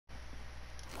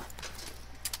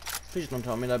Please don't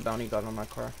tell me that bounty got on my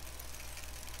car.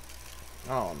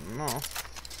 Oh no.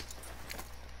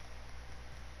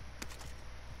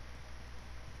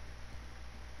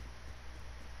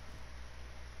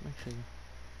 Actually,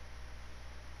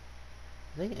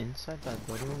 are they inside that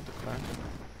building with the car?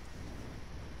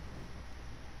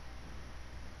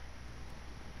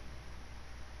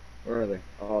 Where are they?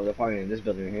 Oh, they're probably in this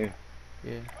building here.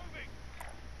 Yeah.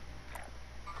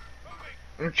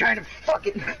 I'm trying to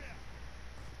fucking.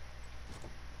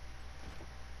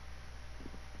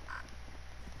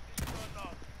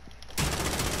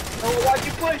 Oh, why'd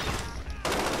you push?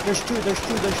 There's two.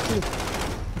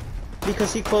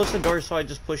 Because he closed the door, so I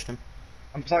just pushed him.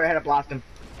 I'm sorry, I had to blast him.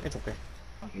 It's okay.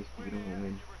 Okay, we don't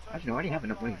win. Actually, no, I already have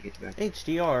enough money to get you back.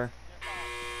 HDR.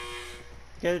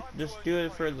 Just do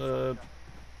it for the...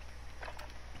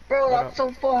 Bro, that's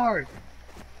so far!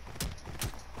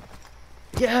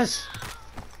 Yes!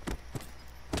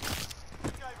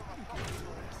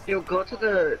 Yo, go to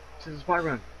the spot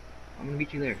run. I'm gonna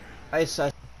meet you there. I saw.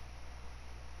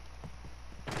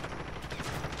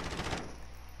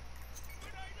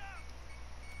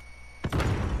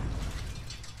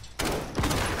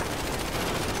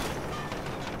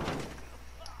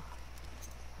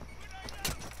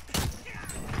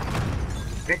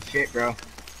 Good shit, bro.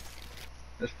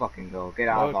 Let's fucking go. Get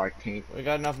out of our taint. We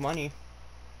got enough money.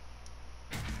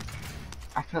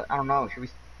 I don't know. Should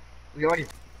we already...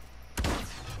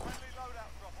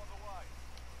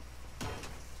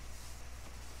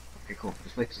 Okay, cool.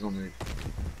 This place is on the...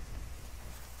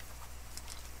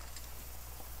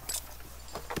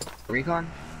 Recon?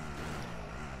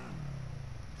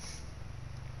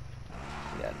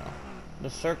 Yeah, no. The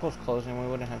circle's closing. We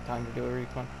wouldn't have time to do a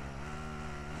recon.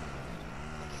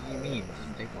 What do you mean? It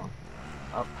doesn't take long.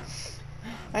 Up.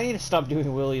 I need to stop doing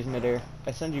wheelies midair.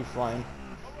 I send you flying.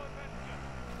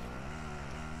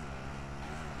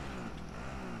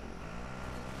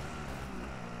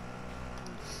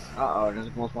 Uh-oh, there's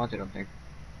a most wanted up there.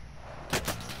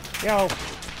 Yo!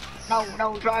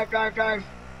 No, drive!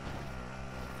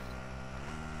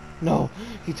 No!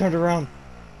 He turned around.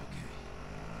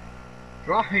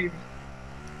 Drive!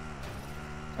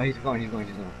 Oh, he's going.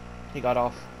 He got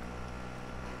off.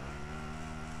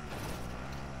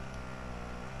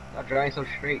 Stop driving so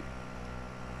straight.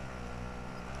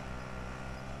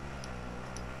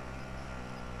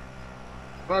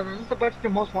 Bro, this is a bunch of the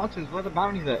most wanted. Where are the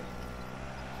bounties at?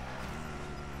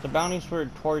 The bounties were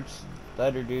towards the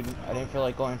other dude. I didn't feel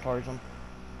like going towards him.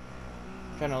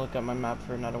 I'm trying to look at my map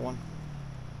for another one.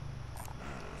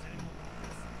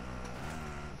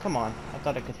 Come on. I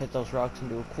thought I could hit those rocks and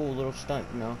do a cool little stunt,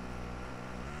 you know?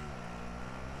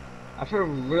 I feel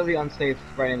really unsafe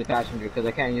riding the passenger because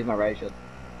I can't use my right shield.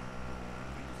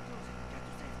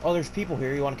 Oh, there's people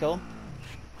here. You want to kill them?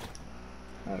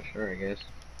 Oh, sure, I guess.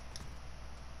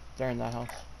 They're in that house.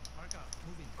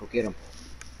 Go get him.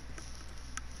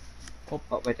 Oh,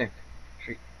 right there.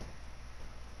 Street.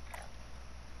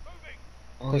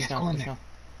 Oh, push yes, down, go in push there. down.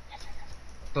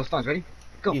 Those stuns, ready?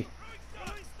 Go. Yeah.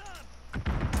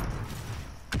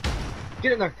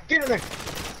 Get in there!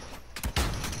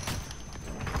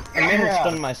 I may have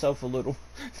stunned myself a little.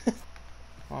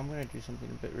 Oh, I'm gonna do something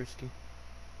a bit risky.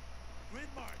 Grid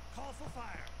mark, call for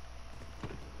fire.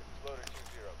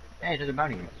 Hey, there's a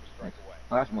bounty here. Nice.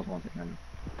 Oh, that's the most wanted, man.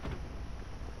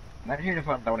 Imagine if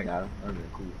I would have got him. That would have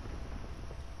been cool.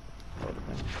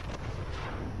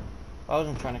 I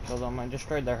wasn't trying to kill them. I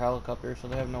destroyed their helicopter, so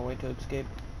they have no way to escape.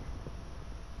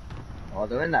 Oh,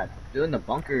 they're in the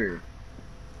bunker.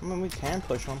 I mean, we can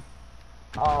push them.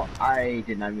 Oh, I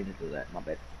did not mean to do that. My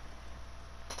bad.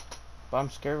 But I'm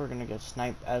scared we're gonna get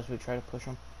sniped as we try to push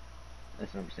them.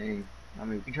 That's what I'm saying. I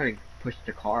mean, we can try to push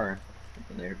the car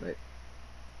from there, but...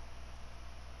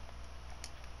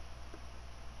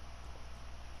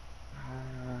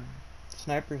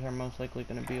 Snipers are most likely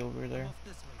gonna be over there.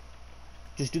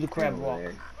 Just do the crab walk.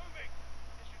 No.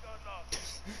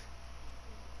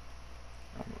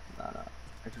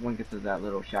 I just want to get to that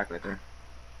little shack right there.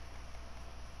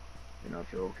 You know,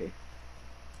 if you're okay.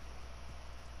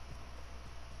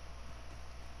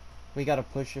 We gotta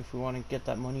push if we want to get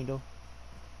that money, though.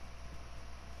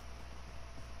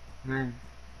 Man,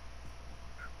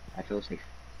 I feel safe.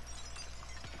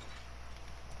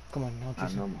 Come on, now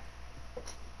just.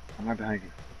 I'm right behind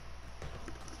you.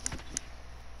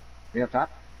 You up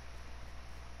top?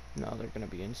 No, they're gonna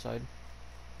be inside.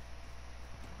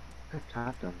 Up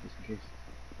top though, just in case.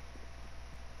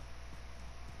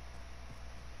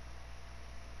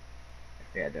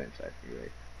 Yeah, they're inside. You're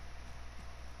right.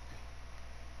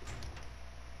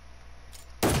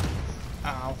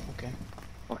 Ow, okay.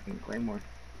 Fucking Claymore.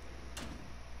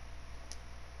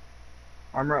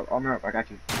 Armor up, I got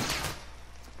you.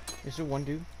 Is there one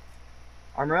dude?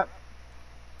 Armor up.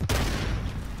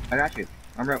 I got you.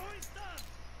 Armor up.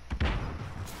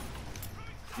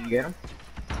 Did you get him?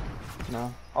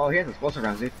 No. Oh, he has explosive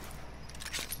rounds, dude.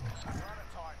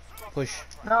 Push.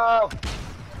 No!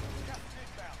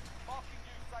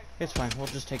 It's fine. We'll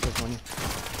just take this one.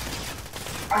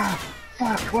 Ah!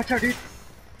 Fuck! Watch out, dude!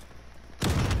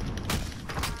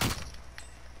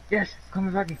 Yes!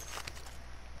 Come back me.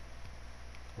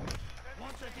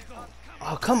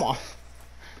 Oh, come on.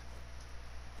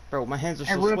 Bro, my hands are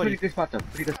Hey, so we're in a sweaty. pretty good spot though.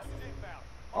 Pretty good.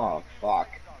 Oh, fuck.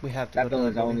 We have to That go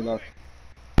building's to our the only building.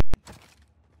 luck.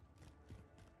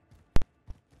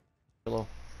 Hello.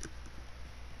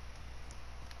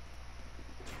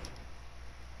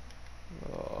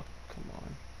 Oh, come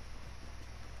on.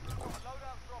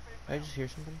 Did I just hear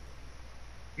something?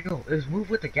 Yo, let's move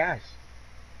with the gas.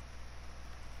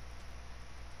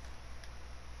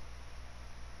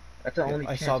 That's the Yeah, only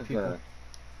I chance saw of, people.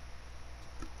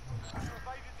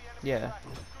 Yeah.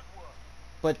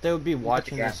 But they would be with the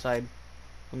watching gas. this side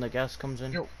when the gas comes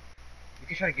in. Yo, you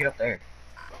can try to get up there.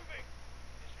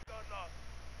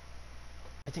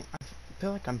 I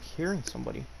feel like I'm hearing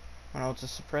somebody. I don't know, it's a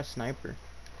suppressed sniper.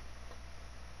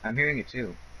 I'm hearing it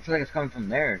too. I feel like it's coming from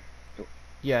there.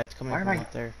 Yeah, it's coming Why am from I-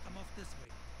 up there. I'm off this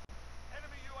way.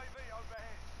 Enemy UAV overhead.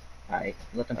 Alright,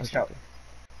 let them That's push not out. good.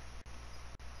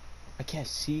 I can't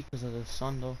see because of the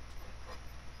sun though.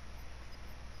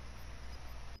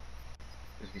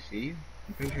 Does he see you?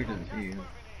 I'm pretty sure he doesn't see you.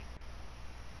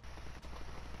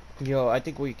 Yo, I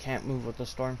think we can't move with the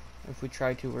storm. If we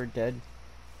try to, we're dead.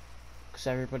 Because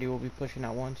everybody will be pushing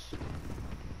at once.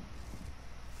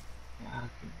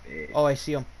 Fucking bitch. Oh, I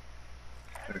see him.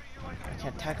 I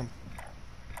can't attack him.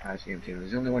 I see him too.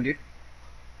 There's only one dude.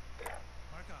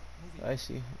 Mark up. Moving. I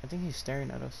see. I think he's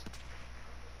staring at us.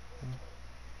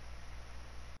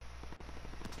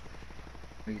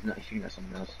 He's not shooting at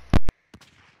someone else.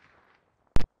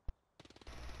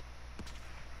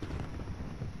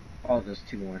 Oh, there's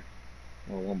two more.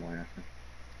 Well, one more after.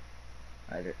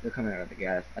 Alright, they're coming out of the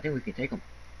gas. I think we can take them.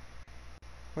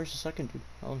 Where's the second dude?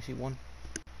 I only see one.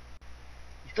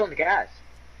 He's still in the gas.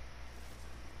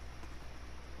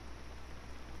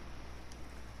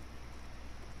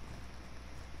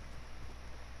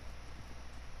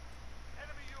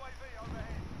 Enemy UAV overhead.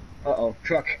 Uh-oh.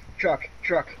 Truck.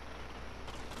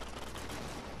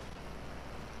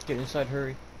 Get inside,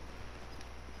 hurry.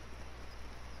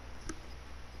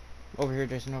 Over here,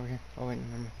 Jason, over here. Oh, wait,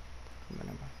 never mind. Never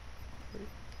mind.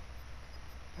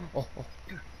 Oh.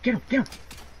 Dude, get him.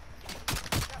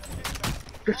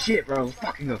 Good shit, bro. Let's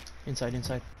fucking go.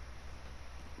 Inside.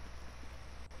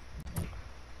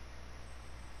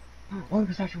 One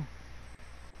pistachio.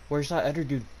 Where's that other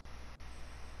dude?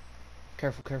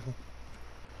 Careful.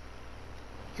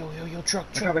 Yo, truck.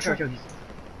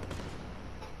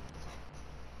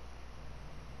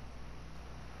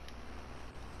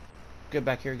 Get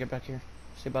back here.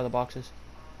 Stay by the boxes.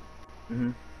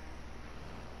 Mm-hmm.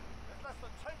 There's less than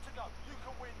 10 to go. You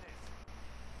can win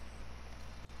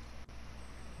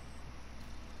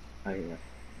this. Oh, yeah.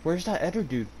 Where's that other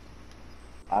dude?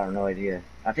 I don't know idea.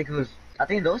 I think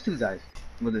those two guys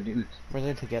were the dudes. Were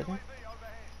they together? UAV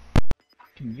overhead.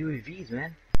 Fucking UAVs,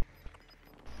 man.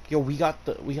 Yo, we got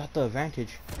the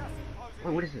advantage. Gas is closing.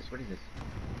 Wait, what is this?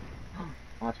 Oh,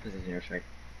 that's because it's an airstrike.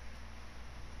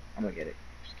 I'm gonna get it.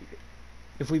 Just keep it.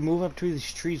 If we move up to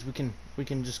these trees, we can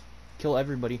just kill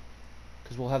everybody,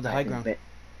 because we'll have the high ground. Bet.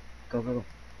 Go.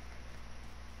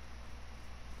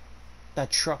 That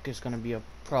truck is gonna be a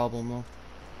problem though.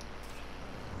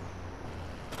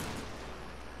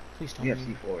 Please tell We me have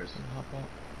you C4s. can hop out.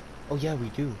 Oh yeah, we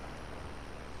do.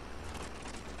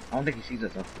 I don't think he sees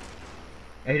us though.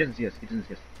 Yeah, he doesn't see us.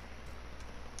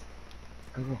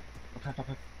 Go. Up.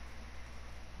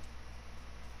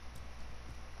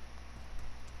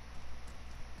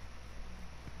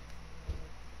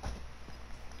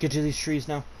 Get to these trees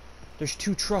now. There's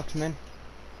 2 trucks, man.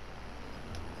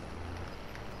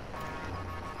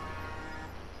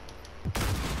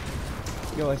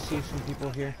 Yo, I see some people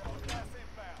here. Gas inbound.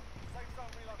 Safe zone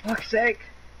relocated. Fuck's sake!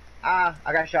 Ah,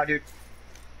 I got shot, dude.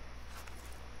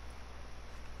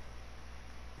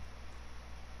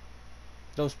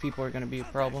 Those people are gonna be a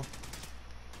problem.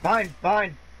 Fine.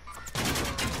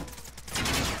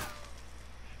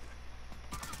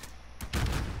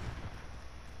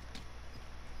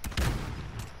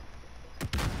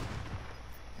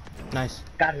 Nice.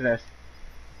 Got his ass.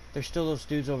 There's still those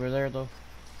dudes over there though.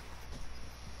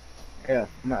 Yeah,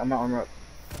 I'm not armor up.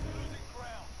 Losing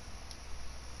ground.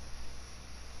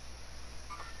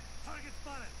 Target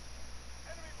spotted.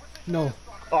 Enemy precision No. airstrike.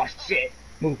 Oh shit!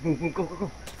 Move, move, move, go, go,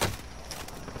 go.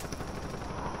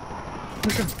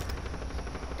 Push him.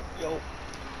 Yo.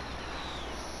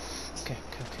 Okay,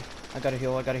 okay, okay. I gotta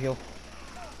heal, I gotta heal.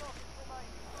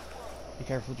 Be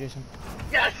careful, Jason.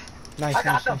 Yes! Nice, I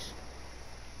got nice, them. nice.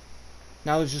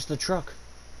 Now it's just the truck.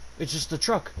 It's just the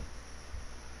truck.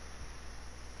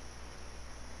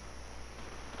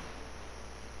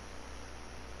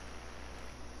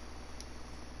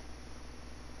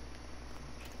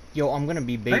 Yo, I'm gonna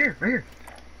be bait. Right here, right here.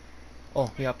 Oh,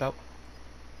 he hopped out.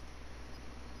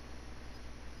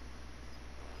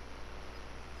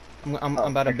 I'm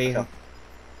about to bait him.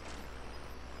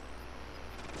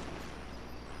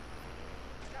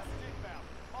 Gas is inbound.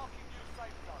 Marking new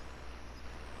safe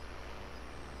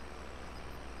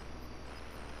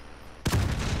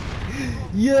zone.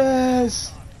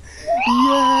 Yes!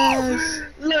 Yes!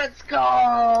 Let's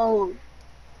go!